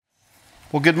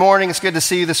Well, good morning. It's good to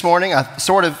see you this morning. I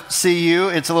sort of see you.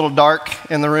 It's a little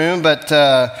dark in the room, but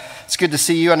it's good to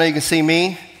see you. I know you can see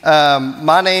me.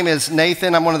 My name is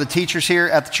Nathan. I'm one of the teachers here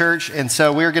at the church, and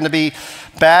so we're going to be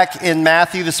back in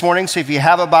Matthew this morning. So if you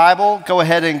have a Bible, go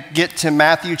ahead and get to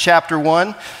Matthew chapter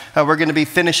 1. We're going to be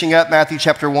finishing up Matthew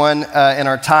chapter 1 in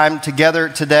our time together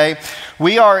today.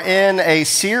 We are in a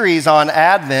series on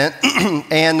Advent,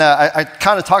 and I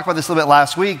kind of talked about this a little bit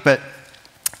last week, but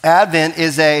Advent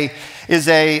is a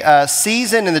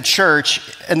season in the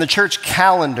church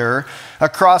calendar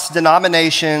across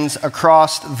denominations,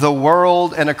 across the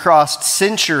world, and across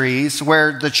centuries,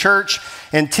 where the church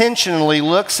intentionally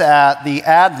looks at the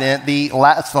Advent,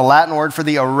 it's the Latin word for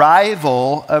the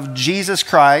arrival of Jesus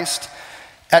Christ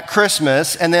at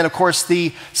Christmas, and then, of course,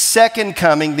 the second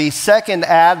coming, the second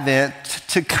Advent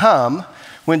to come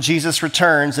when Jesus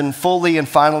returns and fully and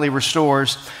finally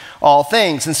restores all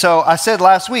things. And so I said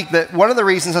last week that one of the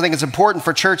reasons I think it's important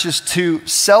for churches to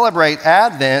celebrate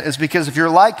Advent is because if you're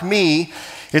like me,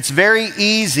 it's very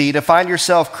easy to find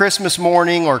yourself Christmas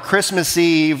morning or Christmas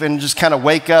Eve and just kind of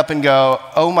wake up and go,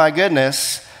 oh my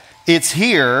goodness, it's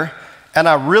here. And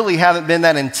I really haven't been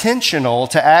that intentional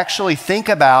to actually think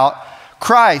about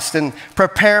Christ and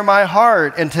prepare my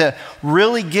heart and to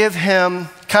really give him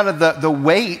kind of the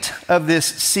weight of this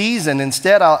season.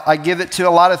 Instead, I give it to a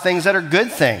lot of things that are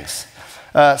good things.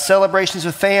 Celebrations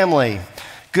with family,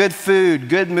 good food,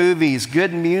 good movies,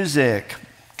 good music,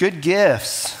 good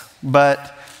gifts,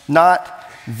 but not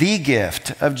the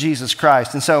gift of Jesus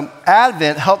Christ. And so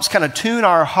Advent helps kind of tune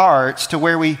our hearts to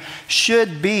where we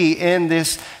should be in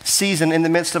this season in the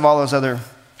midst of all those other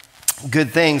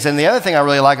good things. And the other thing I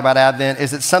really like about Advent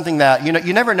is it's something that, you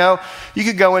never know. You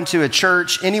could go into a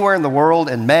church anywhere in the world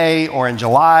in May or in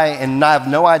July and I have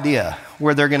no idea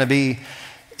where they're going to be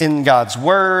in God's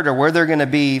Word or where they're going to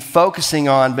be focusing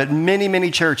on. But many,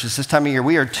 many churches this time of year,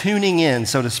 we are tuning in,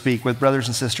 so to speak, with brothers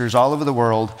and sisters all over the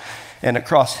world and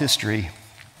across history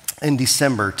in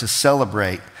December to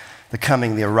celebrate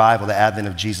the arrival, the advent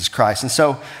of Jesus Christ. And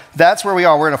so that's where we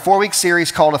are. We're in a 4-week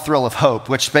series called A Thrill of Hope,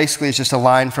 which basically is just a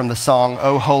line from the song,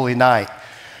 O Holy Night.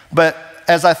 But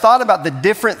as I thought about the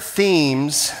different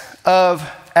themes of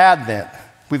Advent,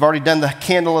 we've already done the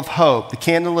candle of hope, the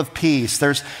candle of peace,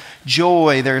 there's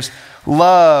joy, there's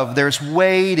love, there's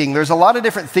waiting, there's a lot of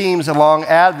different themes along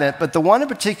Advent, but the one in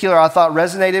particular I thought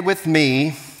resonated with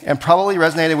me and probably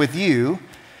resonated with you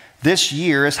this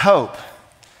year is hope.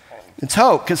 It's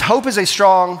hope, because hope is a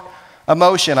strong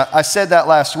emotion. I said that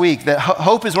last week, that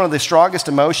hope is one of the strongest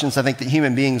emotions I think that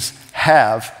human beings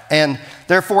have. And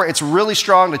therefore, it's really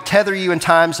strong to tether you in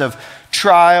times of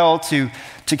trial, to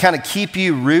kind of keep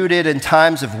you rooted in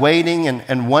times of waiting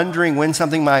and wondering when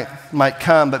something might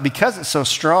come. But because it's so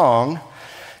strong,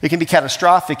 it can be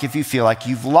catastrophic if you feel like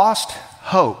you've lost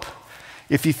hope,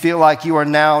 if you feel like you are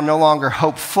now no longer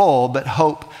hopeful, but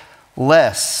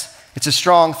hopeless. It's a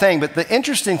strong thing, but the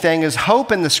interesting thing is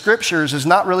hope in the scriptures is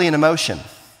not really an emotion.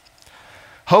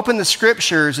 Hope in the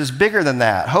scriptures is bigger than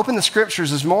that. Hope in the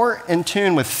scriptures is more in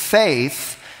tune with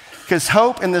faith, because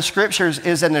hope in the scriptures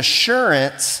is an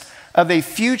assurance of a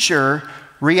future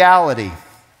reality.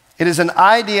 It is an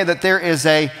idea that there is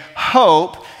a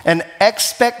hope, an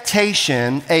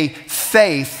expectation, a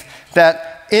faith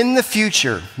that in the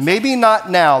future, maybe not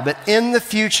now, but in the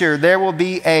future, there will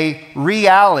be a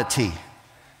reality.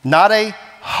 Not a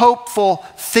hopeful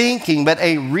thinking, but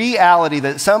a reality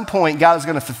that at some point God is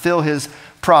going to fulfill his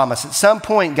promise. At some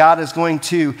point God is going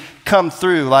to come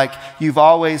through like you've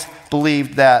always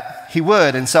believed that he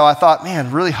would. And so I thought,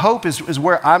 man, really hope is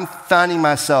where I'm finding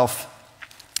myself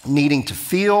needing to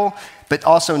feel, but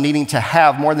also needing to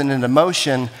have more than an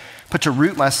emotion, but to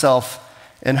root myself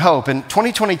in hope. And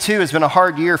 2022 has been a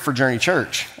hard year for Journey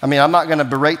Church. I mean, I'm not going to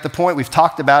berate the point. We've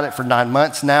talked about it for 9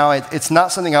 months now. It's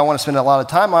not something I want to spend a lot of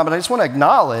time on, but I just want to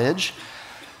acknowledge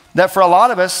that for a lot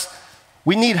of us,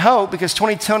 we need hope because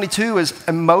 2022 is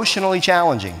emotionally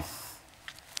challenging.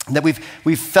 That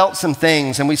we've felt some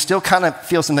things and we still kind of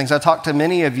feel some things. I talked to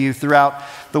many of you throughout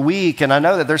the week, and I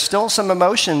know that there's still some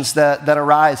emotions that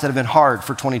arise that have been hard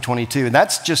for 2022. And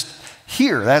that's just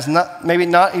here. That has maybe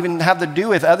not even have to do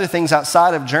with other things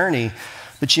outside of Journey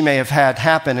that you may have had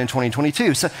happen in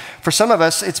 2022. So for some of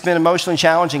us, it's been emotionally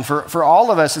challenging. For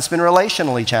all of us, it's been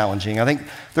relationally challenging. I think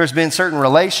there's been certain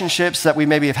relationships that we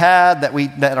maybe have had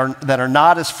that are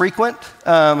not as frequent,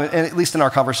 at least in our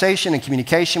conversation and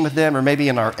communication with them, or maybe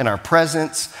in our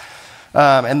presence.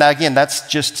 And that, again, that's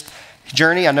just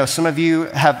Journey. I know some of you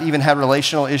have even had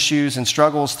relational issues and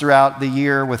struggles throughout the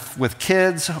year with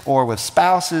kids or with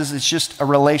spouses. It's just a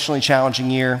relationally challenging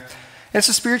year. And it's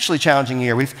a spiritually challenging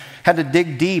year. We've had to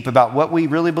dig deep about what we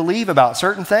really believe about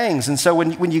certain things. And so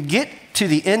when you get to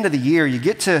the end of the year, you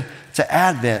get to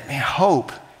Advent, man,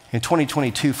 hope in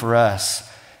 2022 for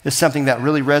us is something that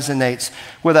really resonates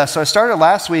with us. So I started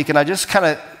last week, and I just kind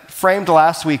of framed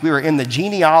last week. We were in the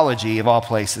genealogy, of all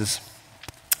places,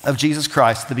 of Jesus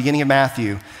Christ, at the beginning of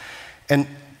Matthew. And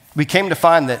we came to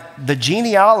find that the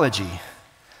genealogy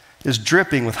is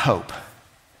dripping with hope.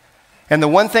 And the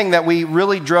one thing that we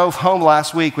really drove home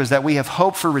last week was that we have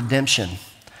hope for redemption.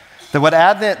 That what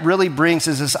Advent really brings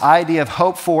is this idea of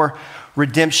hope for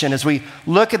redemption. As we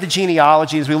look at the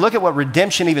genealogy, as we look at what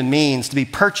redemption even means, to be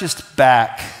purchased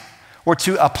back or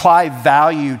to apply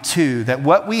value to, that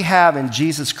what we have in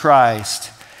Jesus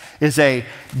Christ is a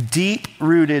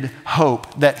deep-rooted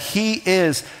hope that he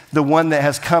is the one that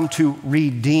has come to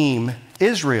redeem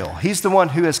Israel. He's the one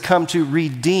who has come to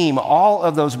redeem all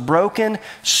of those broken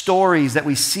stories that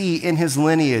we see in his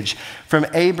lineage, from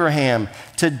Abraham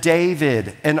to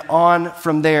David and on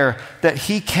from there, that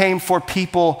he came for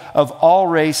people of all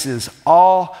races,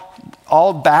 all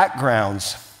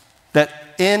backgrounds, that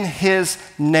in his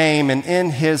name and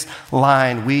in his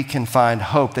line we can find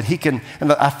hope. That he can,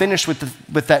 and I finish with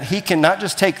that, he can not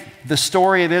just take the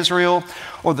story of Israel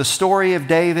or the story of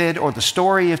David or the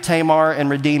story of Tamar and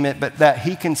redeem it, but that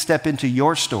he can step into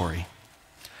your story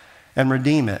and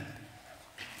redeem it.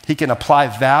 He can apply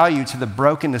value to the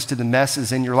brokenness, to the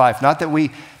messes in your life. Not that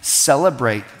we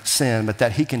celebrate sin, but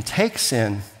that he can take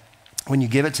sin when you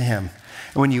give it to him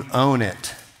and when you own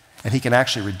it. And he can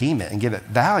actually redeem it and give it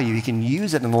value. He can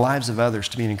use it in the lives of others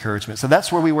to be an encouragement. So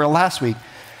that's where we were last week.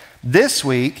 This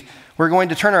week, we're going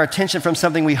to turn our attention from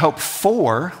something we hope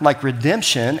for, like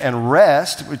redemption and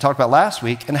rest, we talked about last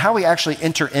week, and how we actually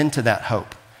enter into that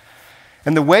hope.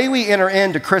 And the way we enter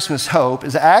into Christmas hope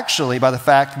is actually by the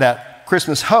fact that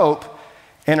Christmas hope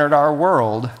entered our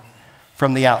world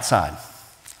from the outside.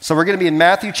 So we're going to be in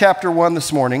Matthew chapter 1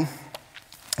 this morning.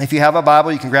 If you have a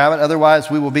Bible, you can grab it. Otherwise,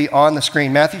 we will be on the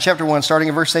screen. Matthew chapter 1, starting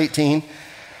in verse 18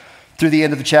 through the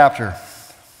end of the chapter.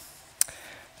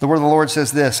 The word of the Lord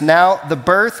says this: Now the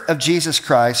birth of Jesus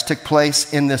Christ took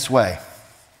place in this way.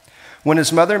 When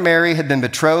his mother Mary had been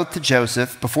betrothed to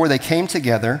Joseph, before they came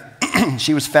together,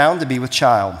 she was found to be with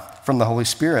child from the Holy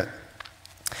Spirit.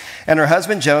 And her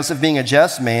husband Joseph, being a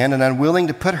just man and unwilling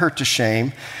to put her to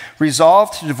shame,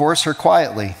 resolved to divorce her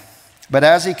quietly. But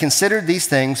as he considered these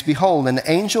things, behold, an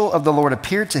angel of the Lord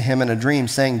appeared to him in a dream,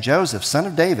 saying, Joseph, son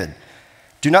of David,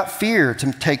 do not fear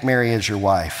to take Mary as your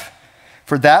wife,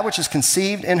 for that which is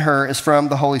conceived in her is from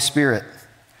the Holy Spirit.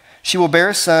 She will bear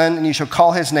a son, and you shall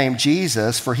call his name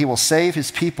Jesus, for he will save his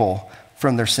people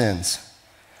from their sins.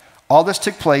 All this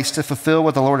took place to fulfill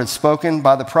what the Lord had spoken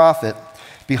by the prophet.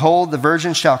 Behold, the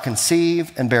virgin shall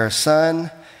conceive and bear a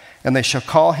son, and they shall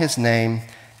call his name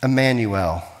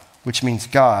Emmanuel, which means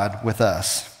God with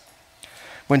us.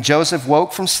 When Joseph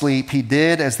woke from sleep, he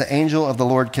did as the angel of the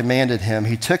Lord commanded him.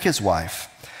 He took his wife,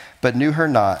 but knew her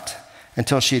not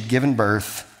until she had given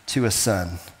birth to a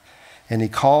son. And he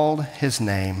called his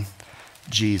name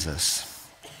Jesus.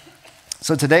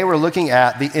 So today we're looking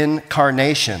at the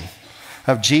incarnation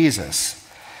of Jesus.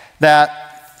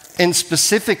 And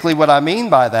specifically what I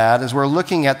mean by that is we're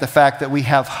looking at the fact that we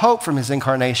have hope from his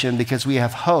incarnation because we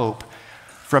have hope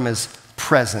from his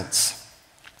presence.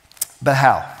 But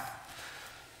how?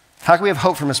 How can we have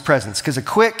hope from his presence? Because a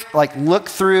quick look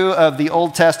through of the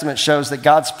Old Testament shows that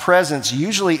God's presence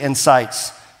usually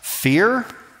incites fear,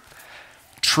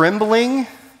 trembling,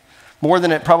 more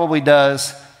than it probably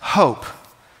does hope.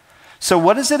 So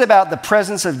what is it about the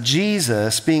presence of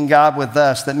Jesus being God with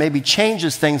us that maybe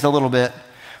changes things a little bit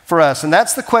for us? And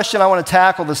that's the question I want to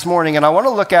tackle this morning, and I want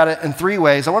to look at it in three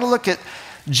ways. I want to look at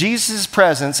Jesus'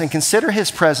 presence and consider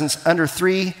his presence under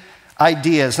three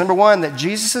ideas. Number one, that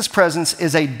Jesus' presence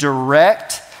is a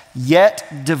direct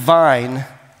yet divine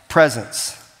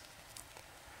presence.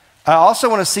 I also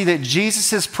want to see that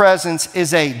Jesus' presence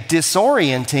is a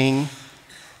disorienting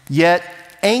yet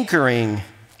anchoring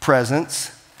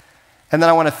presence. And then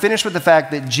I want to finish with the fact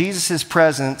that Jesus'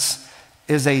 presence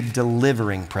is a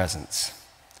delivering presence.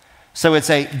 So it's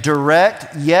a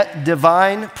direct yet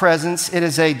divine presence. It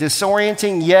is a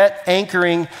disorienting yet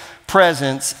anchoring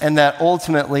presence, and that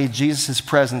ultimately Jesus'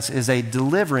 presence is a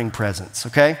delivering presence,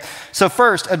 okay? So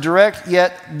first, a direct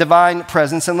yet divine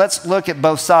presence, and let's look at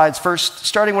both sides. First,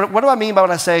 starting, what do I mean by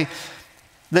when I say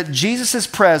that Jesus'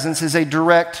 presence is a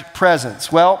direct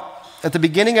presence? Well, at the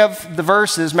beginning of the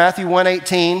verses, Matthew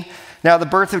 1:18, now the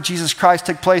birth of Jesus Christ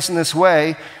took place in this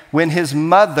way when his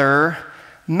mother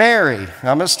Mary.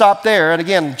 Now, I'm going to stop there. And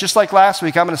again, just like last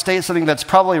week, I'm going to state something that's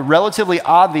probably relatively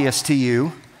obvious to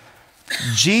you.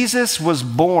 Jesus was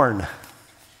born.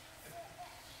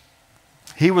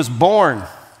 He was born.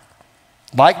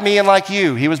 Like me and like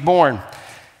you, he was born.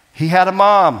 He had a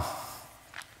mom.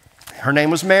 Her name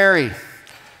was Mary.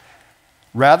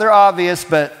 Rather obvious,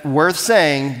 but worth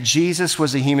saying, Jesus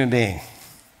was a human being.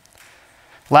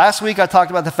 Last week, I talked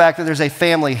about the fact that there's a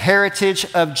family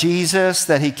heritage of Jesus,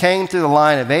 that he came through the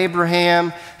line of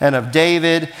Abraham and of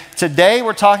David. Today,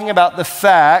 we're talking about the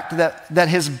fact that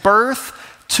his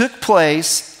birth took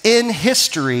place in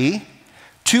history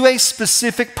to a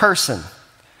specific person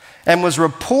and was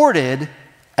reported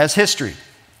as history.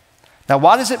 Now,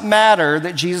 why does it matter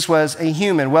that Jesus was a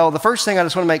human? Well, the first thing I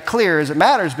just want to make clear is it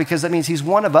matters because that means he's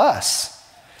one of us.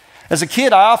 As a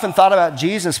kid, I often thought about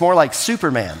Jesus more like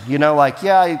Superman. You know, like,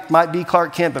 yeah, he might be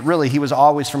Clark Kent, but really he was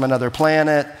always from another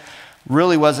planet,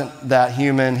 really wasn't that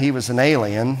human. He was an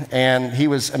alien, and he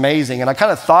was amazing. And I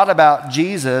kind of thought about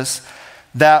Jesus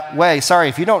that way. Sorry,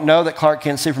 if you don't know that Clark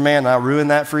Kent's Superman, and I ruined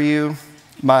that for you,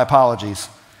 my apologies.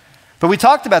 But we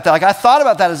talked about that. Like, I thought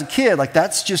about that as a kid. Like,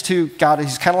 that's just who God is.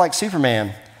 He's kind of like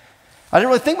Superman. I didn't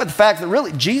really think about the fact that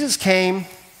really Jesus came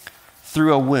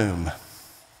through a womb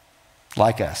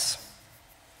like us.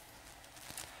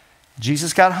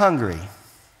 Jesus got hungry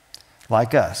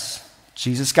like us.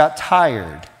 Jesus got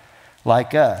tired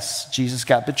like us. Jesus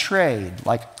got betrayed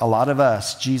like a lot of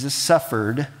us. Jesus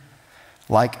suffered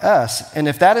like us. And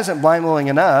if that isn't mind-blowing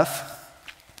enough,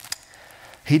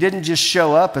 he didn't just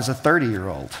show up as a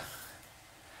 30-year-old.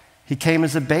 He came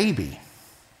as a baby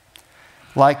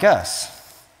like us.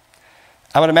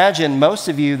 I would imagine most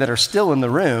of you that are still in the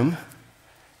room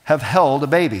have held a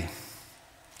baby.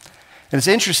 And it's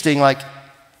interesting, like,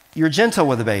 you're gentle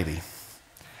with a baby.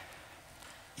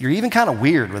 You're even kind of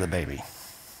weird with a baby.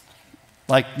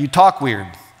 Like, you talk weird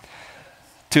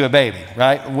to a baby,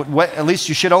 right? At least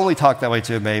you should only talk that way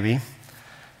to a baby.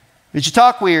 But you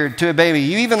talk weird to a baby.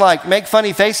 You even, like, make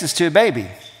funny faces to a baby.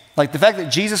 Like, the fact that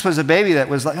Jesus was a baby that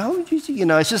was like, oh, you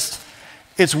know,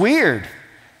 it's weird.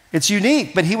 It's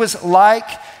unique, but he was like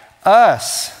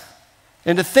us.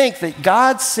 And to think that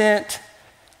God sent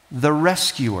the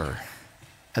rescuer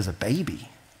as a baby.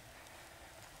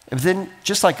 But then,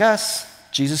 just like us,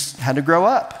 Jesus had to grow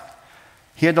up.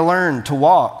 He had to learn to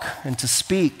walk and to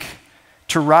speak,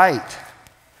 to write.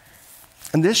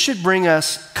 And this should bring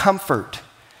us comfort.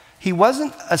 He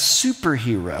wasn't a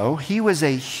superhero. He was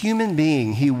a human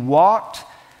being. He walked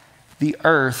the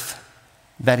earth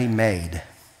that he made.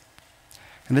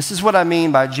 And this is what I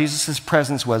mean by Jesus'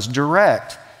 presence was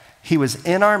direct. He was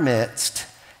in our midst.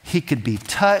 He could be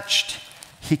touched.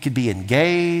 He could be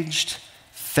engaged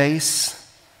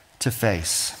face to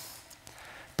face.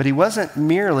 But he wasn't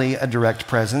merely a direct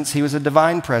presence. He was a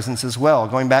divine presence as well.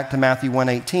 Going back to Matthew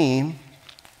 1:18,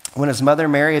 when his mother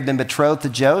Mary had been betrothed to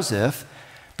Joseph,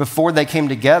 before they came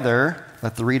together,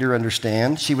 let the reader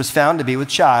understand, she was found to be with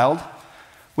child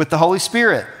with the Holy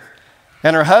Spirit.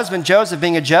 And her husband, Joseph,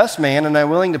 being a just man and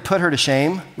unwilling to put her to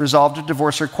shame, resolved to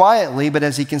divorce her quietly. But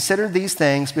as he considered these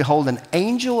things, behold, an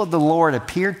angel of the Lord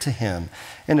appeared to him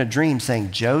in a dream,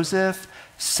 saying, Joseph,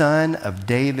 son of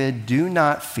David, do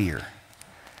not fear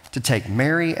to take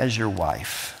Mary as your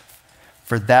wife,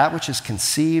 for that which is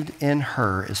conceived in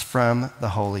her is from the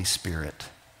Holy Spirit.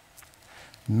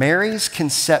 Mary's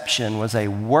conception was a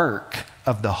work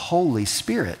of the Holy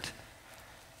Spirit.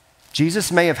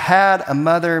 Jesus may have had a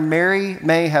mother. Mary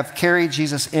may have carried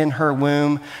Jesus in her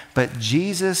womb, but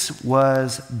Jesus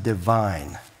was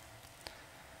divine.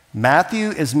 Matthew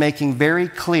is making very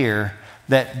clear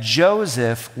that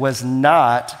Joseph was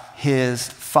not his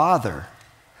father.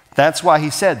 That's why he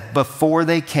said, before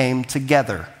they came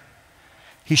together.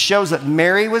 He shows that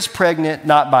Mary was pregnant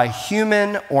not by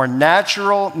human or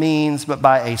natural means, but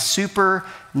by a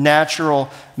supernatural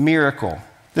miracle.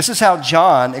 This is how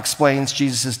John explains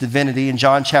Jesus' divinity. In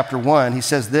John chapter 1, he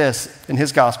says this in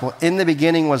his gospel, in the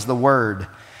beginning was the Word,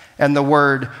 and the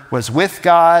Word was with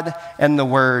God, and the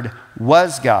Word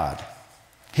was God.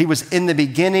 He was in the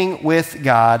beginning with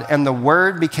God, and the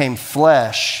Word became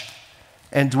flesh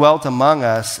and dwelt among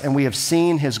us, and we have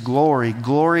seen his glory,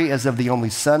 glory as of the only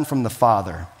Son from the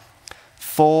Father,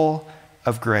 full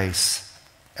of grace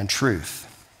and truth.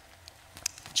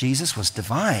 Jesus was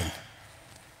divine,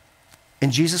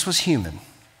 and Jesus was human.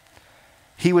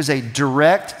 He was a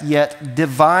direct yet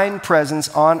divine presence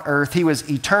on earth. He was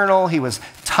eternal, he was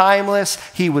timeless,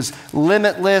 he was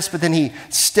limitless, but then he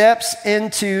steps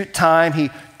into time. He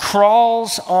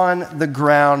crawls on the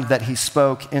ground that he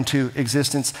spoke into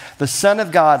existence. The Son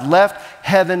of God left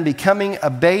heaven, becoming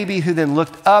a baby who then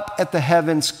looked up at the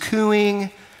heavens, cooing,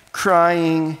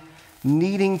 crying,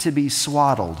 needing to be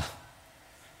swaddled.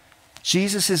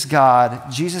 Jesus is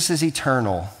God. Jesus is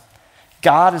eternal.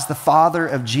 God is the father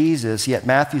of Jesus, yet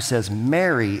Matthew says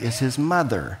Mary is his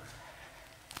mother.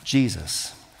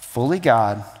 Jesus, fully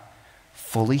God,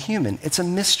 fully human. It's a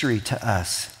mystery to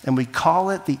us, and we call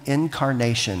it the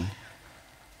incarnation.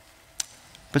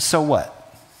 But so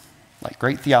what? Like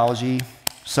great theology,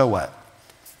 so what?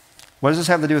 What does this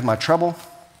have to do with my trouble?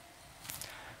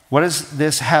 What does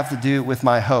this have to do with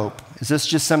my hope? Is this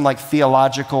just some like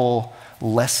theological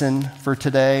lesson for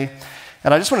today?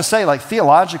 And I just want to say, like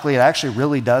theologically, it actually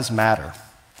really does matter.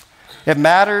 It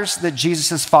matters that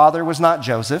Jesus' father was not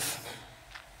Joseph,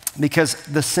 because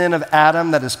the sin of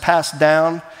Adam that is passed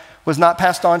down was not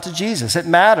passed on to Jesus. It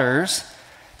matters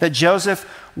that Joseph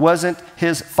wasn't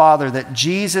his father, that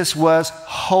Jesus was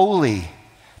holy,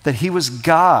 that he was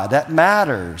God. That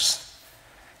matters.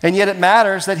 And yet it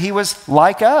matters that he was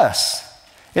like us.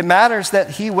 It matters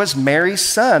that he was Mary's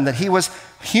son, that he was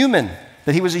human,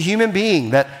 that he was a human being,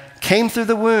 that came through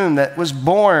the womb, that was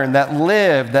born, that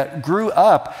lived, that grew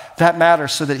up. That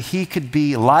matters so that he could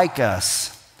be like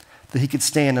us, that he could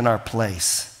stand in our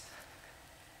place.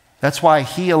 That's why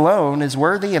he alone is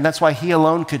worthy, and that's why he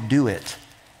alone could do it.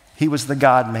 He was the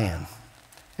God-man.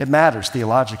 It matters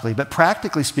theologically, but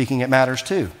practically speaking, it matters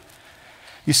too.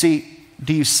 You see,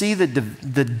 do you see the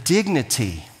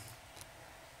dignity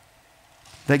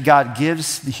that God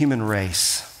gives the human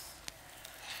race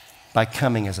by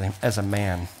coming as a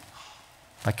man,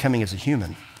 by coming as a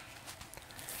human?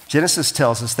 Genesis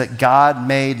tells us that God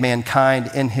made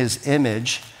mankind in his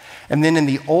image, and then in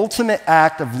the ultimate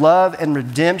act of love and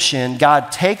redemption,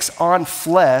 God takes on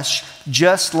flesh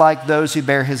just like those who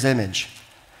bear his image.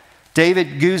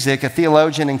 David Guzik, a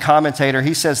theologian and commentator,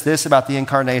 he says this about the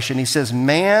incarnation. He says,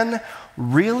 man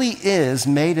really is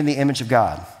made in the image of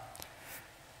God.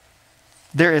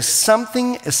 There is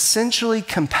something essentially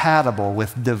compatible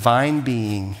with divine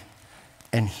being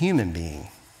and human being.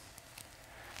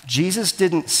 Jesus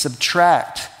didn't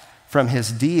subtract from his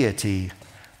deity,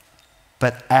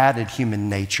 but added human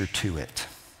nature to it.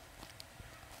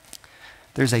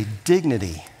 There's a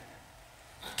dignity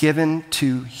given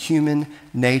to human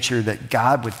nature that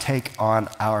God would take on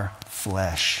our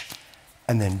flesh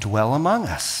and then dwell among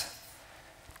us.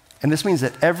 And this means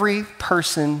that every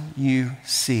person you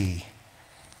see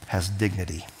has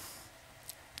dignity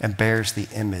and bears the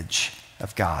image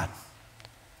of God.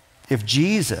 If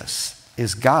Jesus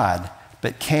is God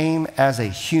but came as a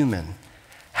human,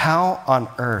 how on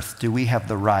earth do we have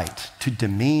the right to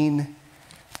demean,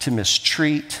 to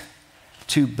mistreat,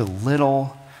 to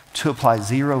belittle, to apply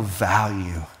zero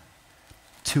value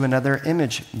to another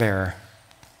image bearer?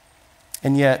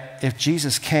 And yet, if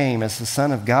Jesus came as the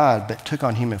Son of God but took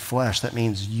on human flesh, that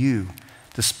means you,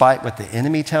 despite what the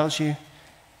enemy tells you,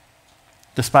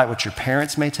 despite what your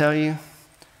parents may tell you,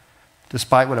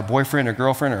 despite what a boyfriend or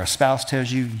girlfriend or a spouse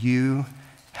tells you, you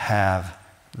have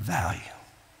value.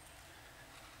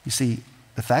 You see,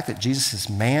 the fact that Jesus is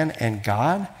man and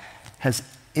God has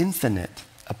infinite,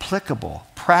 applicable,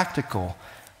 practical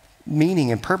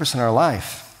meaning and purpose in our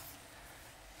life.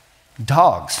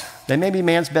 Dogs, they may be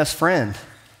man's best friend,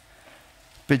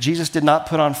 but Jesus did not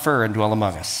put on fur and dwell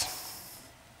among us.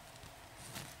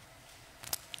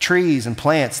 Trees and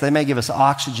plants, they may give us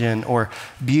oxygen or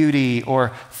beauty or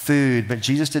food, but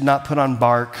Jesus did not put on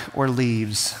bark or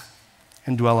leaves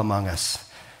and dwell among us.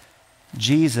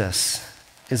 Jesus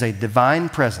is a divine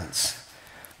presence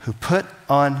who put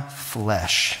on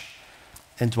flesh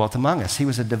and dwelt among us. He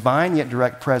was a divine yet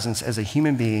direct presence as a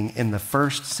human being in the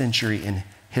first century in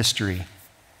history.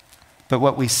 But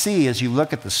what we see as you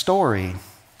look at the story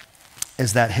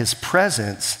is that his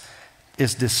presence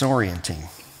is disorienting.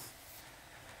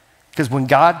 Because when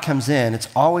God comes in, it's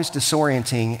always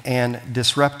disorienting and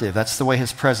disruptive. That's the way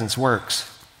his presence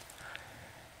works.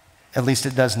 At least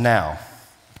it does now.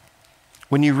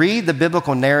 When you read the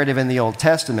biblical narrative in the Old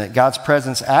Testament, God's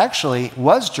presence actually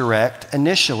was direct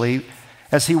initially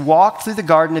as he walked through the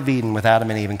Garden of Eden with Adam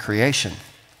and Eve in creation.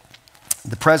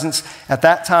 The presence at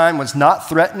that time was not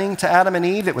threatening to Adam and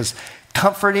Eve. It was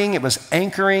comforting. It was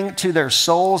anchoring to their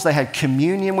souls. They had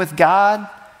communion with God.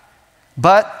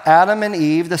 But Adam and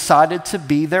Eve decided to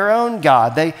be their own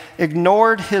God. They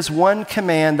ignored his one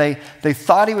command. They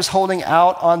thought he was holding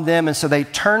out on them, and so they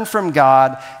turned from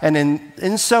God. And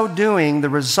in so doing, the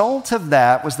result of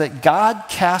that was that God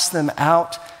cast them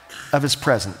out of his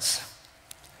presence.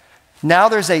 Now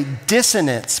there's a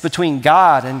dissonance between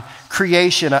God and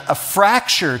creation, a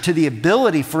fracture to the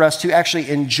ability for us to actually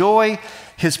enjoy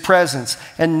his presence.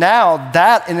 And now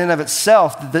that in and of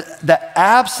itself, the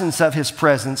absence of his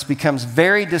presence becomes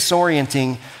very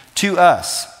disorienting to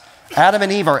us. Adam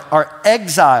and Eve are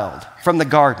exiled from the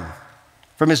garden,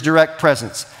 from his direct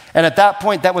presence. And at that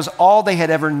point, that was all they had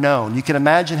ever known. You can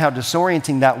imagine how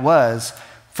disorienting that was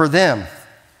for them.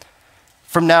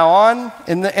 From now on,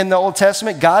 in the Old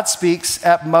Testament, God speaks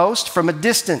at most from a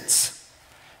distance.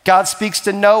 God speaks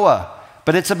to Noah,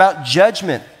 but it's about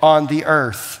judgment on the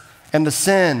earth and the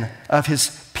sin of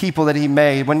his people that he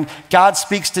made. When God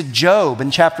speaks to Job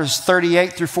in chapters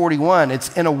 38 through 41,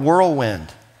 it's in a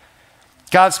whirlwind.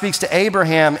 God speaks to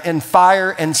Abraham in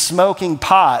fire and smoking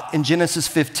pot in Genesis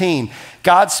 15.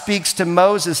 God speaks to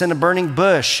Moses in a burning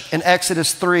bush in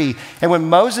Exodus 3. And when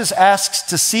Moses asks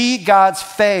to see God's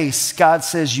face, God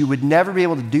says, you would never be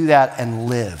able to do that and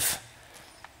live.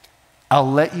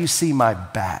 I'll let you see my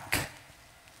back.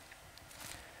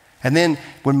 And then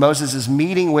when Moses is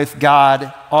meeting with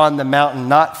God on the mountain,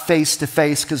 not face to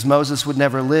face because Moses would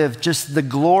never live, just the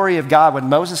glory of God. When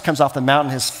Moses comes off the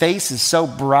mountain, his face is so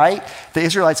bright, the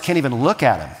Israelites can't even look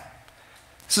at him.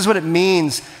 This is what it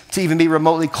means to even be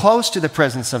remotely close to the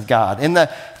presence of God. In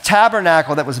the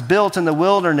tabernacle that was built in the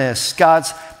wilderness,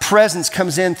 God's presence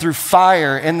comes in through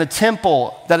fire. In the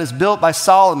temple that is built by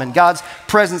Solomon, God's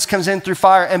presence comes in through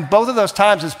fire. And both of those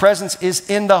times, his presence is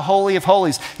in the Holy of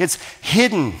Holies. It's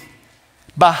hidden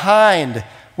behind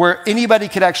where anybody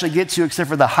could actually get to except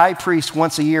for the high priest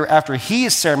once a year after he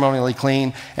is ceremonially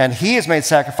clean and he has made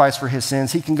sacrifice for his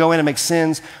sins. He can go in and make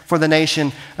sins for the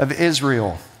nation of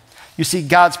Israel. You see,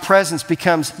 God's presence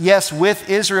becomes, yes, with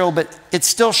Israel, but it's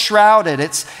still shrouded.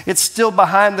 It's still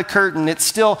behind the curtain. It's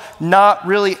still not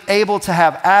really able to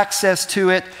have access to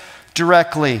it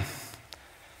directly.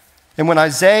 And when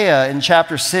Isaiah in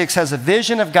chapter 6 has a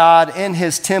vision of God in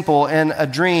his temple in a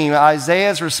dream,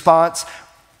 Isaiah's response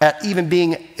at even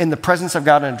being in the presence of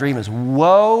God in a dream is,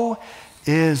 woe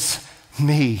is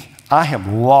me, I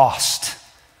am lost.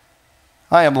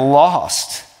 I am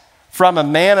lost. For I'm a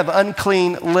man of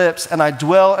unclean lips, and I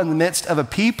dwell in the midst of a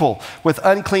people with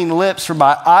unclean lips, for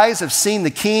my eyes have seen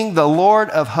the King, the Lord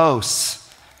of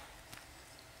hosts.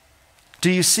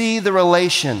 Do you see the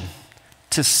relation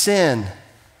to sin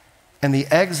and the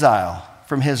exile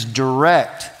from his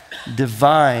direct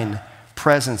divine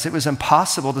presence? It was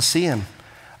impossible to see him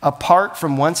apart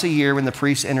from once a year when the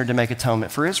priests entered to make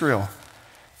atonement for Israel.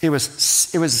 It was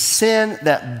sin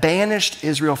that banished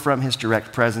Israel from his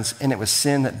direct presence, and it was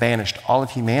sin that banished all of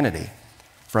humanity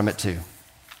from it too.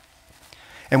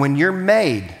 And when you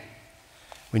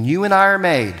and I are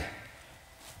made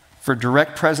for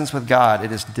direct presence with God,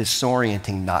 it is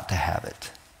disorienting not to have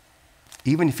it,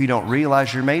 even if you don't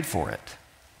realize you're made for it.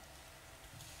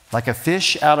 Like a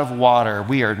fish out of water,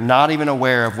 we are not even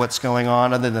aware of what's going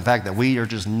on other than the fact that we are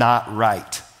just not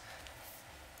right.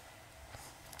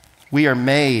 We are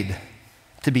made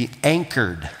to be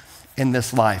anchored in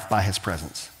this life by his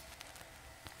presence.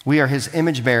 We are his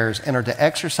image bearers and are to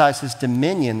exercise his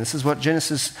dominion. This is what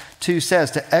Genesis 2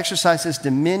 says, to exercise his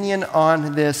dominion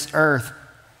on this earth.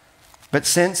 But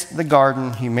since the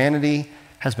garden, humanity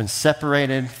has been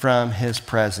separated from his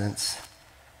presence.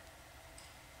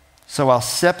 So while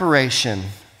separation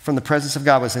from the presence of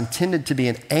God was intended to be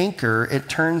an anchor, it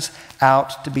turns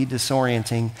out to be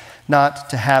disorienting not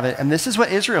to have it. And this is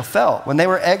what Israel felt when they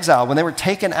were exiled, when they were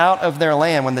taken out of their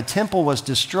land, when the temple was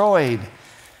destroyed.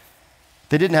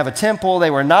 They didn't have a temple.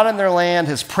 They were not in their land.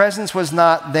 His presence was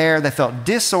not there. They felt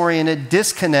disoriented,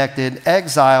 disconnected,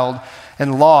 exiled,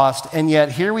 and lost. And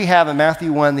yet here we have in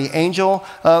Matthew 1, the angel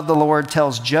of the Lord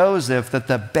tells Joseph that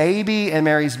the baby in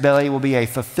Mary's belly will be a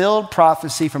fulfilled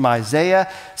prophecy from Isaiah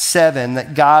 7,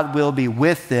 that God will be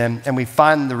with them. And we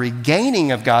find the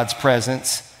regaining of God's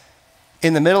presence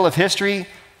in the middle of history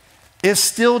is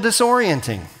still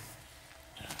disorienting.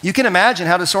 You can imagine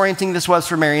how disorienting this was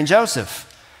for Mary and Joseph.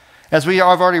 As we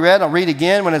have already read, I'll read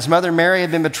again. When his mother Mary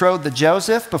had been betrothed to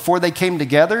Joseph, before they came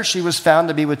together, she was found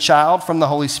to be with child from the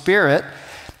Holy Spirit.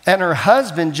 And her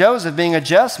husband, Joseph, being a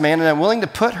just man and unwilling to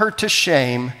put her to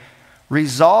shame,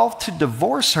 resolved to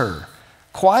divorce her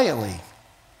quietly.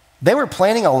 They were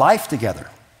planning a life together.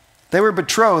 They were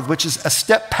betrothed, which is a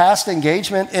step past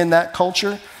engagement in that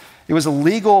culture. It was a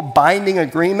legal binding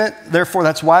agreement. Therefore,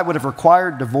 that's why it would have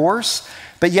required divorce.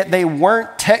 But yet they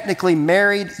weren't technically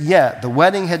married yet. The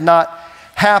wedding had not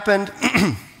happened.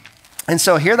 And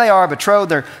so here they are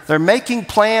betrothed. They're making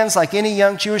plans like any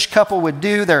young Jewish couple would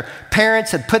do. Their parents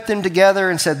had put them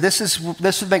together and said, this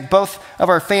would make both of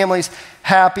our families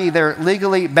happy. They're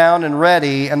legally bound and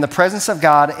ready. And the presence of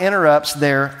God interrupts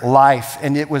their life.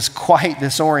 And it was quite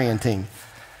disorienting.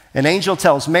 An angel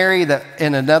tells Mary that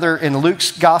in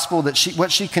Luke's gospel that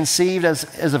what she conceived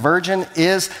as a virgin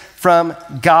is from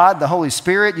God, the Holy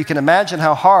Spirit. You can imagine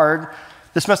how hard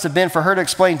this must have been for her to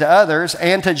explain to others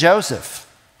and to Joseph.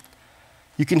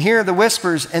 You can hear the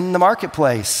whispers in the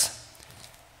marketplace.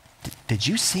 did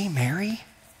you see Mary?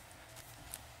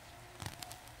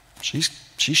 She's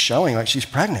showing like she's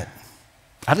pregnant.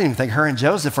 I didn't even think her and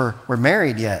Joseph were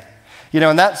married yet.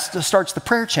 And that starts the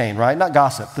prayer chain, right? Not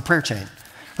gossip, the prayer chain.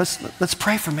 Let's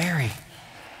pray for Mary.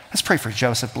 Let's pray for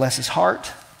Joseph, bless his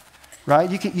heart, right?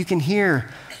 You can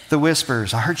hear the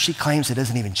whispers. I heard she claims it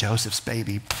isn't even Joseph's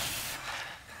baby.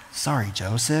 Sorry,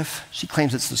 Joseph. She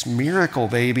claims it's this miracle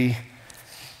baby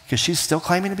because she's still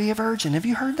claiming to be a virgin. Have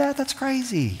you heard that? That's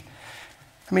crazy.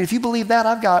 I mean, if you believe that,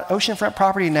 I've got oceanfront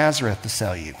property in Nazareth to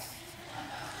sell you.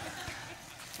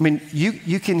 I mean,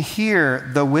 you can hear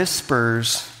the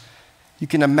whispers. You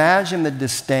can imagine the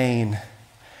disdain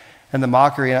and the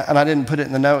mockery. And I didn't put it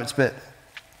in the notes, but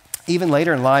even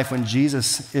later in life when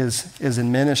Jesus is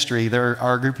in ministry, there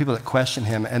are a group of people that question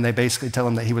him, and they basically tell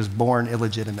him that he was born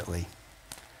illegitimately.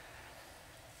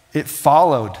 It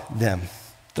followed them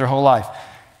their whole life.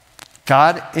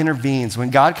 God intervenes.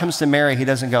 When God comes to Mary, he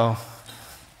doesn't go,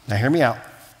 now hear me out.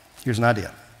 Here's an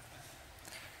idea.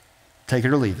 Take it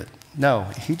or leave it. No,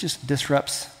 he just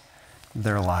disrupts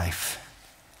their life.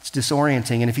 It's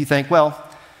disorienting. And if you think, well,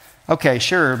 okay,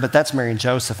 sure, but that's Mary and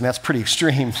Joseph, and that's pretty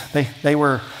extreme.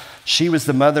 She was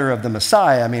the mother of the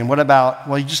Messiah. I mean, what about,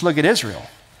 well, you just look at Israel.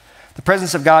 The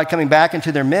presence of God coming back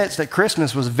into their midst at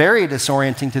Christmas was very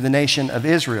disorienting to the nation of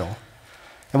Israel.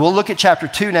 And we'll look at chapter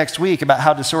 2 next week about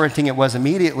how disorienting it was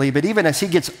immediately. But even as he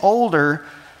gets older,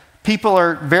 people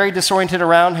are very disoriented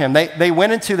around him. They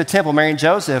went into the temple, Mary and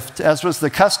Joseph, as was the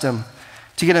custom,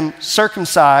 to get him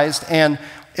circumcised. And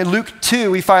in Luke 2,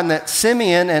 we find that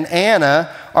Simeon and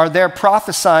Anna are there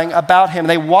prophesying about him.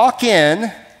 They walk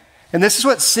in, and this is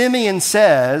what Simeon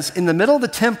says in the middle of the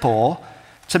temple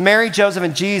to Mary, Joseph,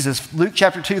 and Jesus. Luke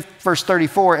chapter 2, verse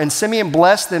 34. And Simeon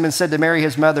blessed them and said to Mary,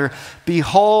 his mother,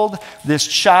 behold, this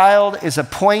child is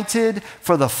appointed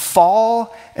for the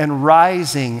fall and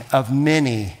rising of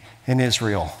many in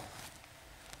Israel.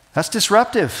 That's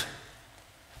disruptive.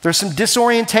 There's some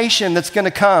disorientation that's going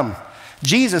to come.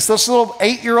 Jesus, this little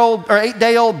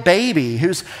 8-day-old baby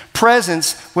whose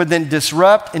presence would then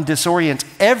disrupt and disorient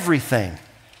everything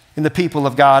in the people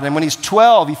of God. And when he's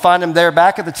 12, you find him there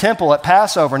back at the temple at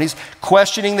Passover, and he's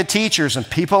questioning the teachers, and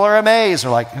people are amazed.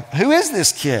 They're like, who is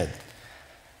this kid?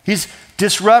 He's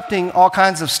disrupting all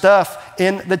kinds of stuff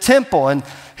in the temple, and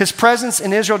his presence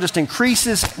in Israel just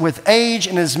increases with age,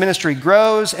 and his ministry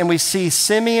grows, and we see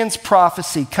Simeon's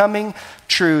prophecy coming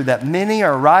true that many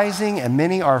are rising and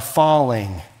many are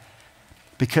falling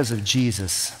because of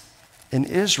Jesus in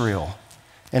Israel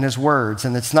and his words.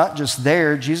 And it's not just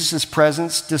there. Jesus'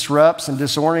 presence disrupts and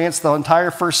disorients the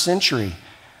entire first century.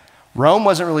 Rome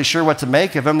wasn't really sure what to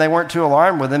make of him. They weren't too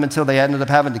alarmed with him until they ended up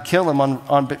having to kill him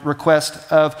on request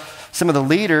of some of the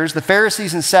leaders. The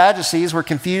Pharisees and Sadducees were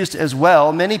confused as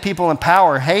well. Many people in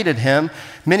power hated him.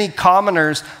 Many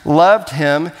commoners loved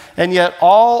him. And yet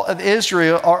all of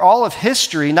Israel, or all of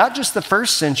history, not just the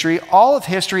first century, all of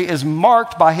history is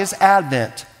marked by his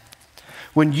advent.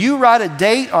 When you write a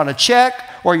date on a check,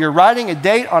 or you're writing a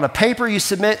date on a paper you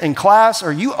submit in class,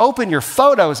 or you open your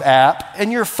Photos app in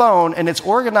your phone and it's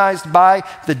organized by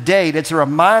the date, it's a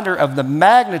reminder of the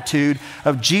magnitude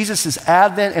of Jesus'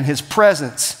 advent and his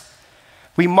presence.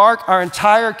 We mark our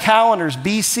entire calendars,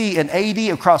 BC and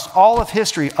AD, across all of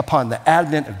history upon the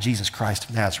advent of Jesus Christ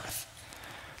of Nazareth.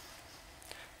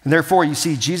 And therefore, you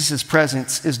see, Jesus'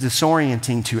 presence is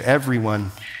disorienting to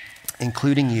everyone,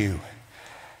 including you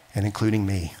and including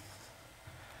me.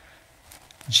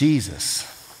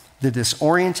 Jesus, the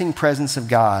disorienting presence of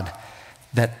God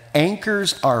that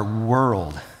anchors our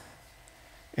world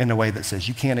in a way that says,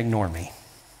 you can't ignore me.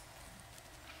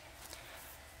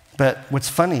 But what's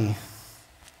funny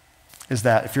is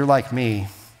that if you're like me,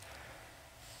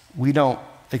 don't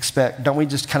we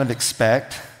just kind of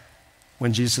expect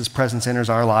when Jesus' presence enters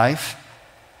our life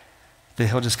that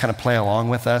he'll just kind of play along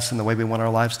with us in the way we want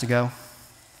our lives to go?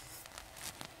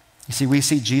 You see, we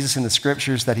see Jesus in the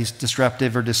scriptures that he's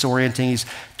disruptive or disorienting. He's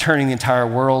turning the entire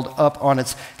world up on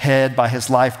its head by his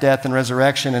life, death, and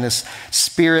resurrection, and his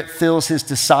spirit fills his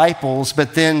disciples.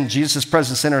 But then Jesus'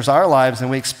 presence enters our lives, and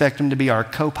we expect him to be our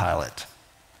co-pilot.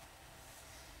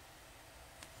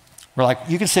 We're like,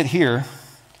 you can sit here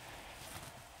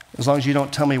as long as you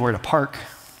don't tell me where to park.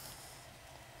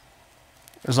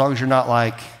 As long as you're not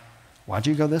like, why'd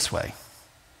you go this way?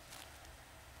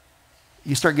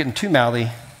 You start getting too mouthy,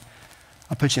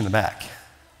 I'll put you in the back.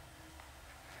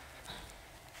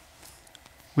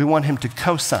 We want him to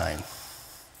co-sign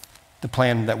the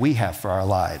plan that we have for our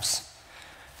lives,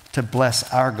 to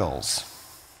bless our goals,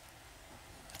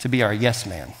 to be our yes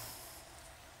man.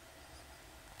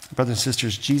 Brothers and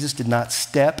sisters, Jesus did not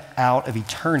step out of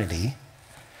eternity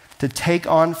to take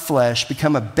on flesh,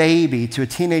 become a baby to a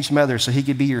teenage mother so he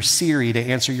could be your Siri to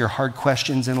answer your hard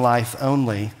questions in life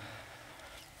only,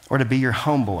 or to be your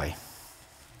homeboy.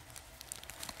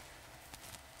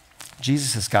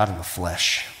 Jesus is God in the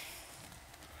flesh.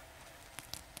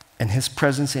 And his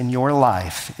presence in your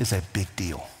life is a big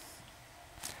deal.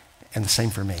 And the same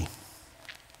for me.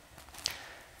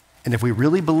 And if we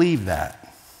really believe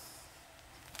that,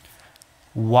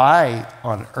 why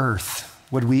on earth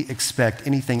would we expect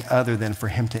anything other than for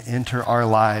him to enter our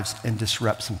lives and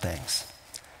disrupt some things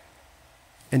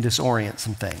and disorient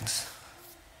some things?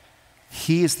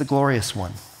 He is the glorious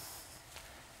one.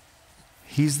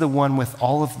 He's the one with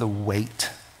all of the weight,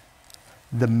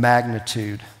 the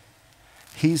magnitude.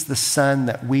 He's the sun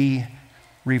that we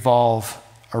revolve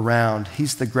around.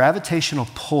 He's the gravitational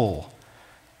pull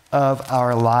of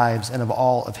our lives and of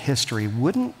all of history.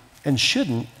 Wouldn't and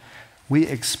shouldn't we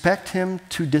expect him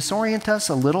to disorient us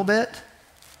a little bit?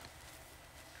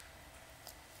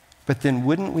 But then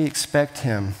wouldn't we expect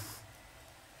him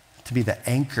to be the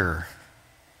anchor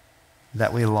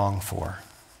that we long for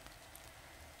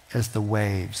as the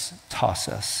waves toss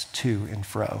us to and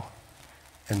fro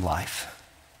in life?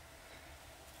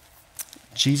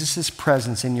 Jesus'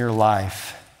 presence in your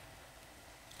life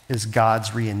is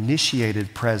God's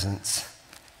reinitiated presence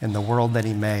in the world that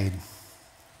he made.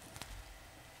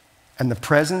 And the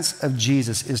presence of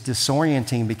Jesus is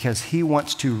disorienting because he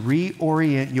wants to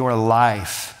reorient your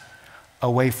life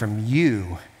away from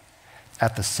you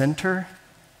at the center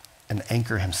and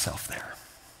anchor himself there.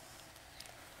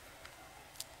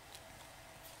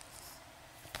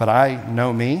 But I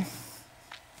know me,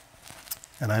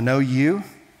 and I know you,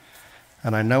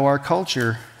 and I know our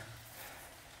culture.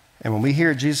 And when we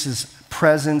hear Jesus'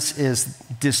 presence is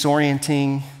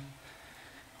disorienting,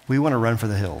 we want to run for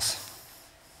the hills.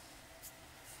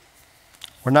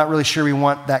 We're not really sure we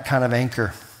want that kind of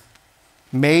anchor.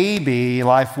 Maybe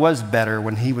life was better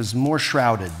when he was more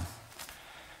shrouded,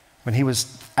 when he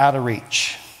was out of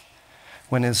reach,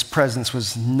 when his presence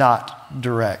was not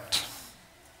direct.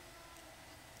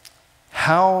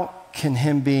 How can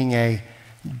him being a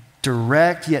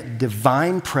direct yet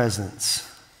divine presence,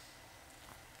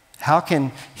 how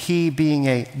can he being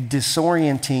a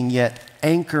disorienting yet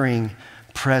anchoring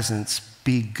presence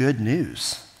be good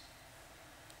news?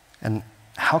 And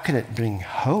how can it bring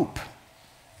hope?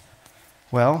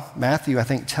 Well, Matthew, I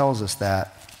think, tells us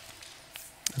that.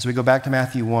 As we go back to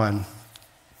Matthew 1,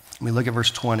 we look at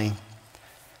verse 20.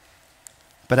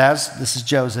 But as, this is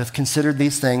Joseph, considered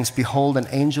these things, behold, an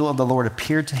angel of the Lord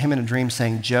appeared to him in a dream,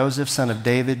 saying, Joseph, son of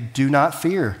David, do not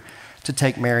fear to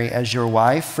take Mary as your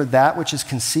wife, for that which is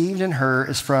conceived in her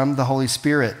is from the Holy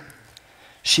Spirit.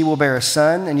 She will bear a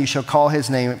son, and you shall call his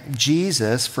name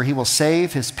Jesus, for he will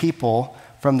save his people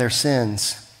from their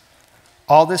sins.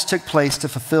 All this took place to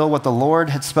fulfill what the Lord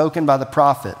had spoken by the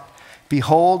prophet.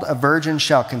 Behold, a virgin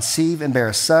shall conceive and bear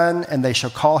a son, and they shall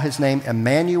call his name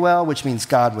Emmanuel, which means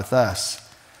God with us.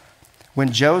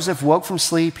 When Joseph woke from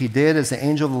sleep, he did as the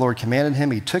angel of the Lord commanded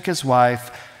him. He took his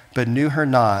wife, but knew her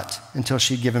not until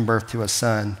she had given birth to a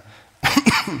son,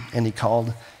 and he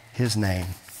called his name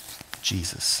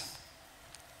Jesus.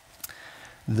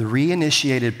 The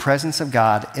reinitiated presence of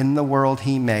God in the world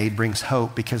he made brings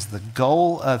hope because the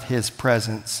goal of his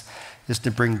presence is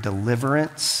to bring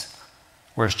deliverance,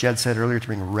 or as Jed said earlier, to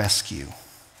bring rescue.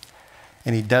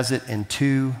 And he does it in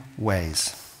two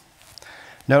ways.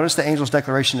 Notice the angel's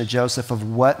declaration to Joseph of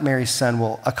what Mary's son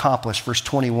will accomplish. Verse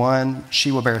 21,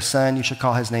 she will bear a son. You shall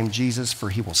call his name Jesus, for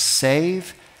he will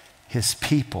save his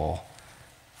people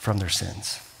from their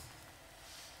sins.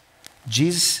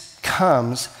 Jesus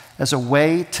comes as a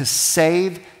way to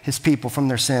save his people from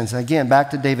their sins. And again,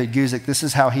 back to David Guzik, this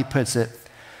is how he puts it.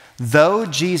 Though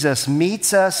Jesus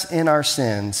meets us in our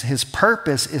sins, his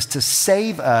purpose is to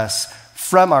save us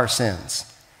from our sins.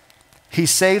 He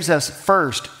saves us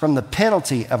first from the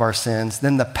penalty of our sins,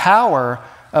 then the power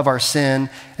of our sin,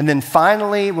 and then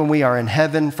finally, when we are in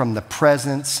heaven, from the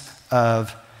presence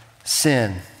of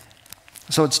sin.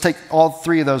 So let's take all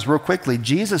three of those real quickly.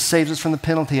 Jesus saves us from the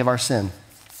penalty of our sin.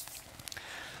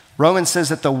 Romans says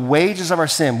that the wages of our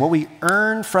sin, what we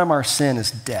earn from our sin, is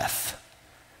death.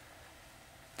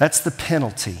 That's the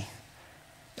penalty.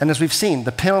 And as we've seen,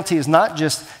 the penalty is not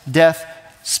just death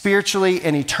spiritually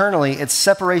and eternally, it's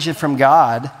separation from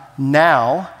God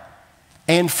now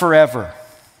and forever.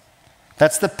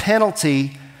 That's the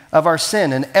penalty of our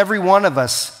sin, and every one of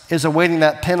us is awaiting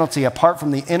that penalty apart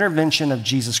from the intervention of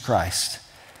Jesus Christ.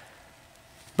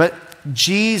 But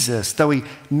Jesus, though he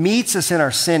meets us in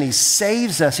our sin, he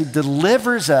saves us, he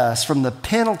delivers us from the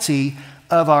penalty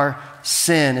of our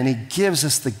sin, and he gives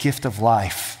us the gift of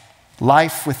life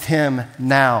Life with him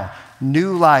now.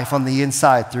 New life on the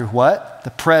inside through what?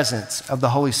 The presence of the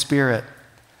Holy Spirit.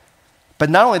 But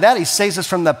not only that, he saves us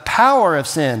from the power of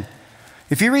sin.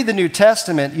 If you read the New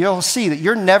Testament, you'll see that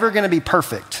you're never going to be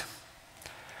perfect.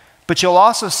 But you'll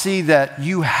also see that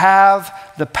you have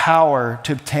the power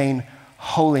to obtain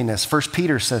holiness. 1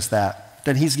 Peter says that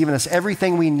he's given us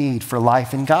everything we need for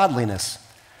life and godliness.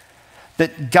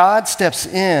 That God steps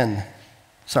in,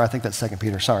 I think that's 2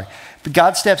 Peter, But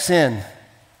God steps in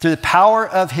through the power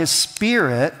of his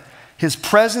Spirit, his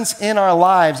presence in our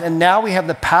lives, and now we have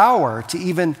the power to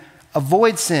even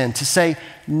avoid sin, to say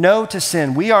no to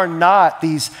sin. We are not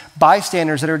these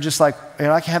bystanders that are just like,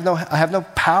 I have no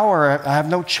power, I have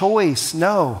no choice.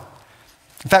 No.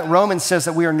 In fact, Romans says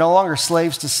that we are no longer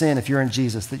slaves to sin if you're in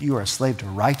Jesus, that you are a slave to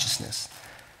righteousness.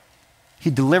 He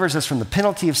delivers us from the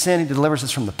penalty of sin. He delivers us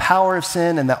from the power of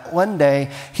sin, and that one day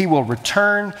he will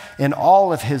return in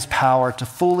all of his power to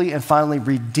fully and finally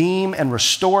redeem and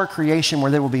restore creation where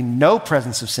there will be no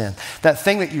presence of sin. That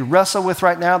thing that you wrestle with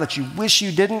right now that you wish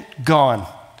you didn't, gone.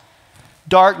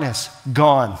 Darkness,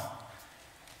 gone.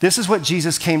 This is what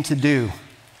Jesus came to do.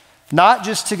 Not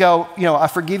just to go, I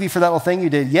forgive you for that little thing you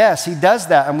did. Yes, he does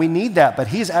that, and we need that, but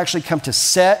he's actually come to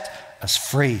set us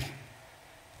free,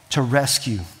 to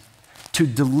rescue, to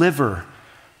deliver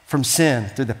from sin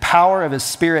through the power of his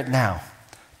Spirit now,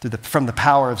 from the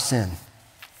power of sin.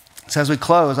 So as we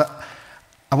close,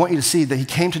 I want you to see that he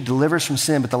came to deliver us from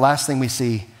sin, but the last thing we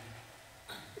see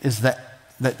is that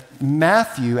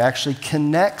Matthew actually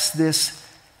connects this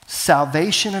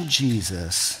salvation of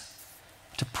Jesus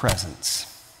to presence.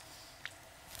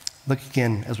 Look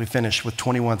again as we finish with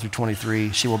 21 through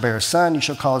 23. She will bear a son, you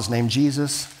shall call his name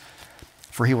Jesus,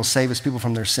 for he will save his people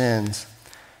from their sins.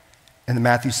 And then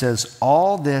Matthew says,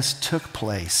 all this took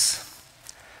place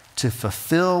to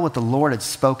fulfill what the Lord had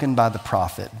spoken by the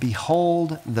prophet.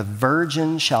 Behold, the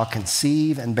virgin shall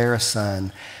conceive and bear a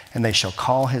son, and they shall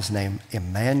call his name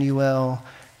Emmanuel,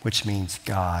 which means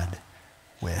God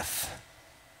with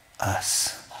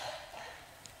us.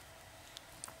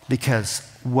 Because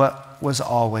what was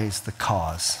always the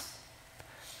cause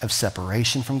of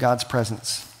separation from God's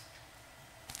presence?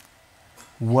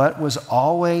 What was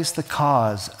always the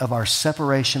cause of our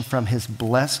separation from his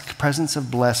presence of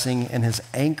blessing and his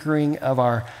anchoring of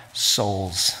our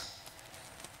souls?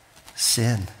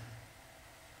 Sin.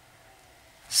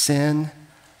 Sin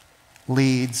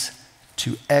leads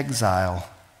to exile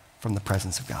from the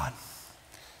presence of God.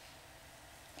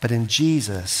 But in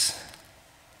Jesus,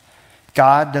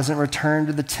 God doesn't return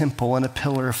to the temple in a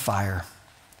pillar of fire.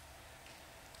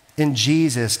 In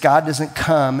Jesus, God doesn't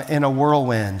come in a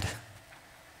whirlwind.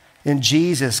 In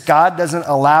Jesus, God doesn't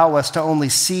allow us to only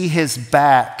see his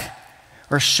back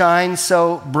or shine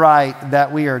so bright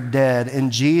that we are dead.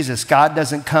 In Jesus, God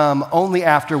doesn't come only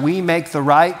after we make the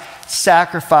right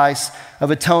sacrifice of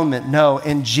atonement. No,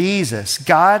 in Jesus,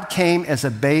 God came as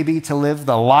a baby to live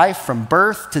the life from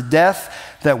birth to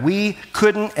death that we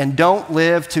couldn't and don't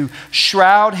live, to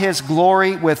shroud his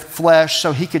glory with flesh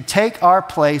so he could take our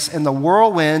place in the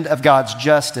whirlwind of God's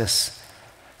justice.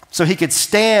 So he could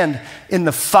stand in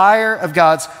the fire of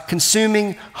God's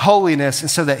consuming holiness, and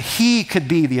so that he could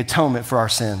be the atonement for our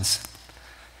sins.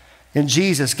 In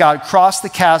Jesus, God crossed the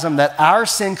chasm that our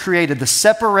sin created, the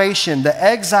separation, the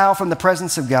exile from the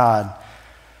presence of God,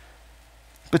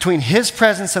 between his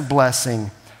presence of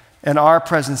blessing and our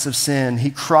presence of sin.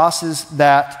 He crosses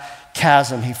that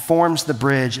chasm. He forms the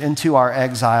bridge into our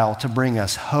exile to bring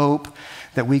us hope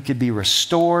that we could be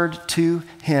restored to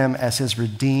him as his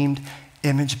redeemed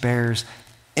image bearers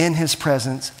in his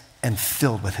presence and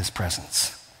filled with his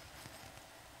presence.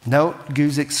 Note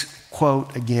Guzik's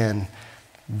quote again.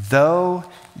 Though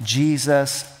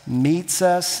Jesus meets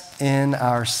us in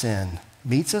our sin,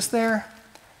 meets us there,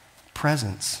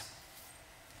 presence.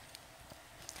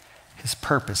 His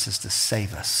purpose is to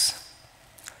save us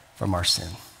from our sin.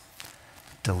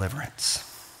 Deliverance.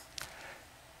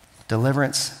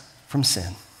 Deliverance from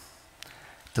sin.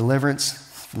 Deliverance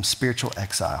from spiritual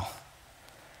exile.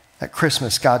 At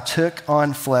Christmas, God took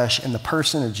on flesh in the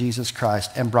person of Jesus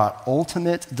Christ and brought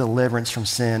ultimate deliverance from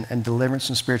sin and deliverance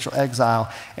from spiritual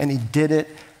exile, and he did it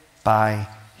by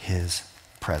his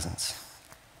presence.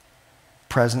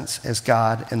 Presence as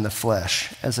God in the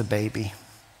flesh as a baby.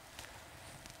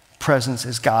 Presence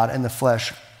as God in the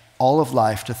flesh all of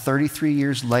life to 33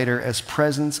 years later as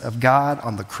presence of God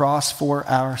on the cross for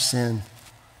our sin.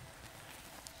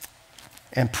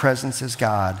 And presence as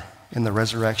God in the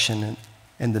resurrection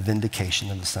and the vindication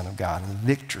of the Son of God, and the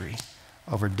victory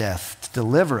over death, to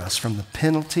deliver us from the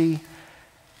penalty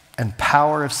and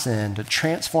power of sin, to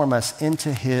transform us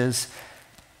into his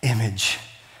image,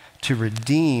 to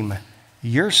redeem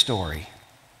your story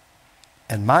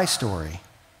and my story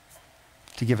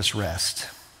to give us rest,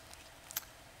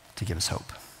 to give us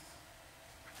hope.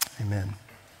 Amen.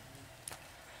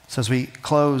 So as we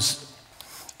close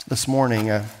this morning,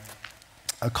 a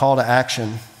call to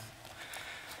action.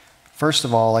 First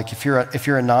of all, like if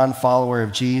you're a non-follower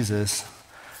of Jesus,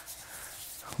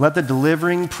 let the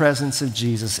delivering presence of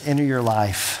Jesus enter your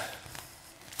life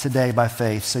today by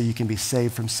faith so you can be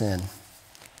saved from sin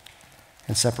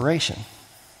and separation.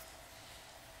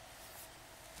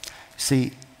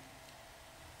 See,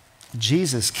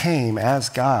 Jesus came as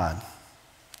God,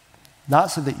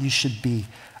 not so that you should be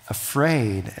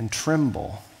afraid and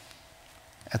tremble.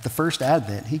 At the first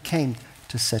advent, he came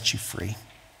to set you free.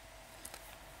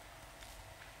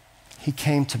 He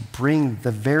came to bring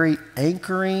the very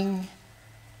anchoring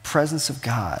presence of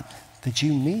God that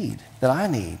you need, that I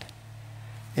need,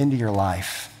 into your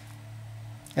life.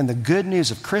 And the good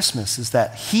news of Christmas is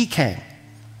that he came.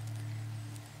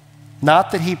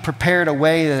 Not that he prepared a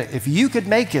way that if you could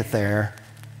make it there,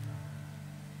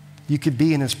 you could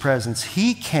be in his presence.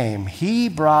 He came. He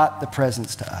brought the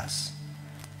presence to us.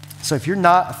 So if you're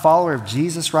not a follower of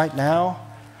Jesus right now,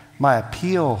 my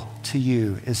appeal to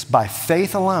you is by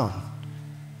faith alone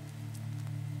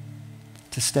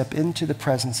to step into the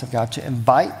presence of God, to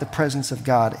invite the presence of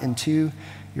God into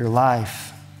your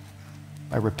life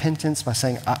by repentance, by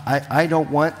saying, I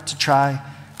don't want to try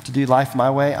to do life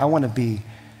my way. I want to be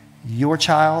your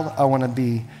child. I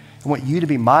want you to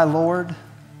be my Lord.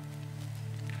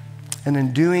 And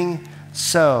in doing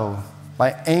so,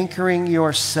 by anchoring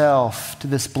yourself to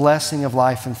this blessing of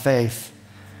life and faith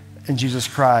in Jesus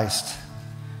Christ,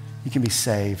 you can be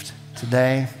saved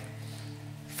today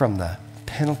from the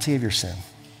penalty of your sin,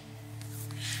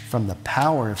 from the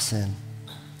power of sin.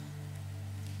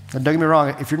 Now, don't get me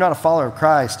wrong, if you're not a follower of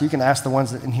Christ, you can ask the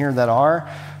ones in here that are.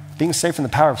 Being saved from the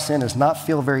power of sin does not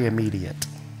feel very immediate.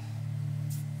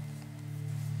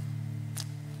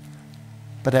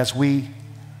 But as we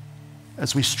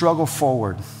struggle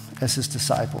forward as his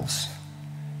disciples,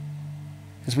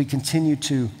 as we continue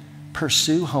to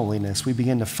pursue holiness, we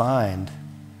begin to find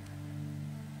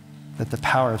that the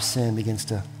power of sin begins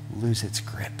to lose its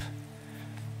grip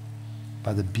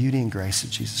by the beauty and grace of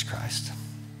Jesus Christ.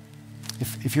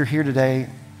 If you're here today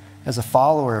as a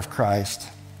follower of Christ,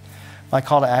 my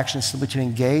call to action is simply to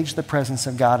engage the presence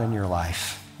of God in your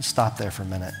life. Stop there for a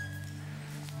minute.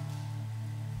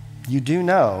 You do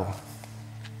know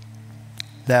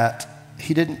that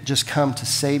he didn't just come to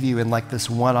save you in like this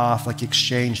one-off like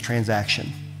exchange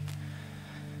transaction.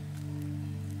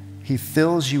 He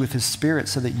fills you with his Spirit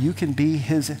so that you can be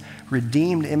his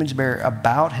redeemed image bearer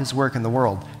about his work in the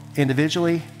world,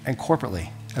 individually and corporately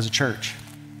as a church,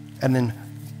 and then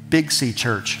Big C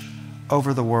Church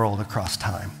over the world across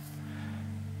time.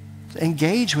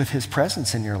 Engage with his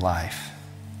presence in your life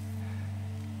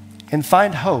and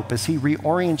find hope as he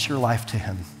reorients your life to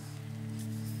him.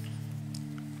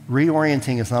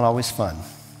 Reorienting is not always fun.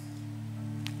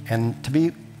 And to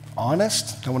be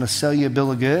honest, I want to sell you a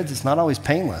bill of goods. It's not always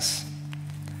painless.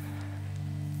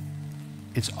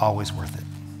 It's always worth it.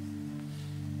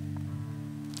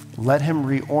 Let him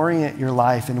reorient your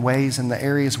life in ways in the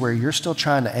areas where you're still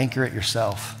trying to anchor it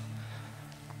yourself,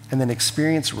 and then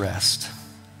experience rest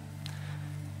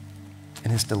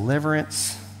in his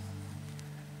deliverance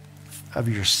of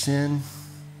your sin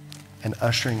and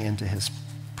ushering into his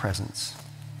presence.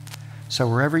 So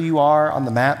wherever you are on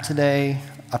the map today,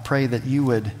 I pray that you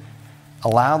would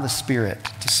allow the Spirit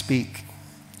to speak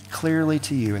clearly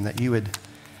to you and that you would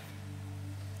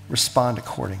respond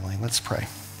accordingly. Let's pray.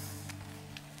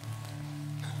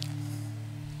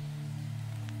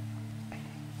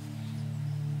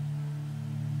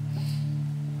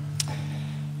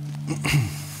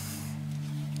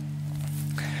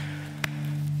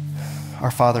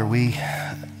 Our Father, we're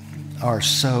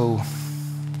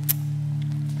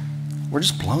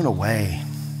just blown away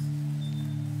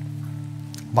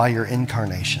by your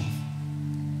incarnation.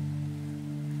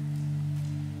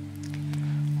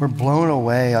 We're blown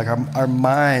away, like our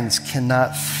minds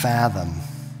cannot fathom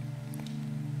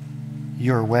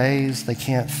your ways. They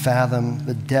can't fathom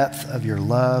the depth of your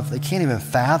love. They can't even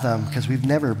fathom, because we've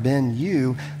never been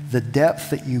you, the depth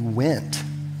that you went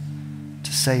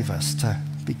to save us, to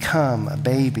become a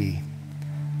baby,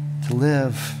 to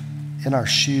live in our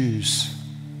shoes,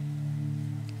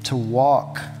 to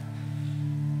walk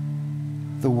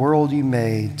the world you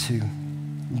made, to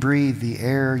breathe the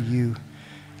air you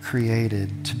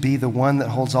created, to be the one that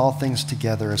holds all things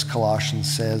together, as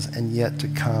Colossians says, and yet to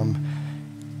come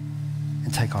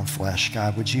and take on flesh.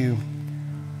 God, would you,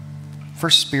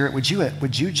 First Spirit, would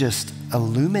you just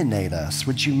illuminate us?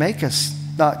 Would you make us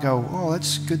not go, oh,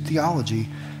 that's good theology.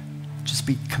 Just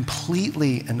be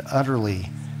completely and utterly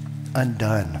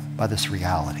undone by this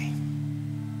reality?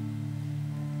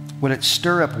 Would it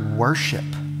stir up worship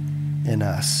in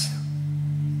us?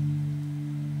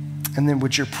 And then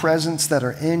would your presence that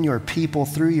are in your people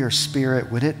through your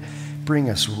Spirit, would it bring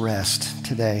us rest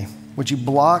today? Would you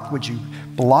block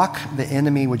the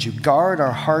enemy? Would you guard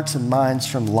our hearts and minds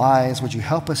from lies? Would you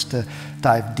help us to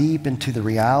dive deep into the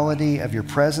reality of your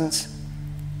presence?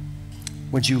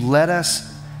 Would you let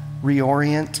us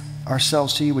reorient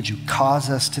ourselves to you? Would you cause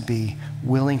us to be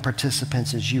willing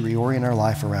participants as you reorient our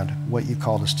life around what you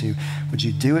called us to? Would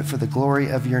you do it for the glory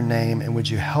of your name? And would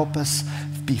you help us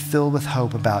be filled with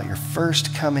hope about your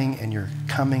first coming and your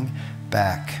coming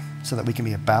back, so that we can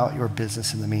be about your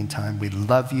business in the meantime? We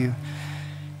love you.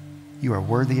 You are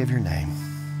worthy of your name.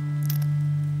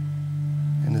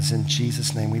 And it's in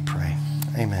Jesus' name we pray.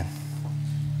 Amen.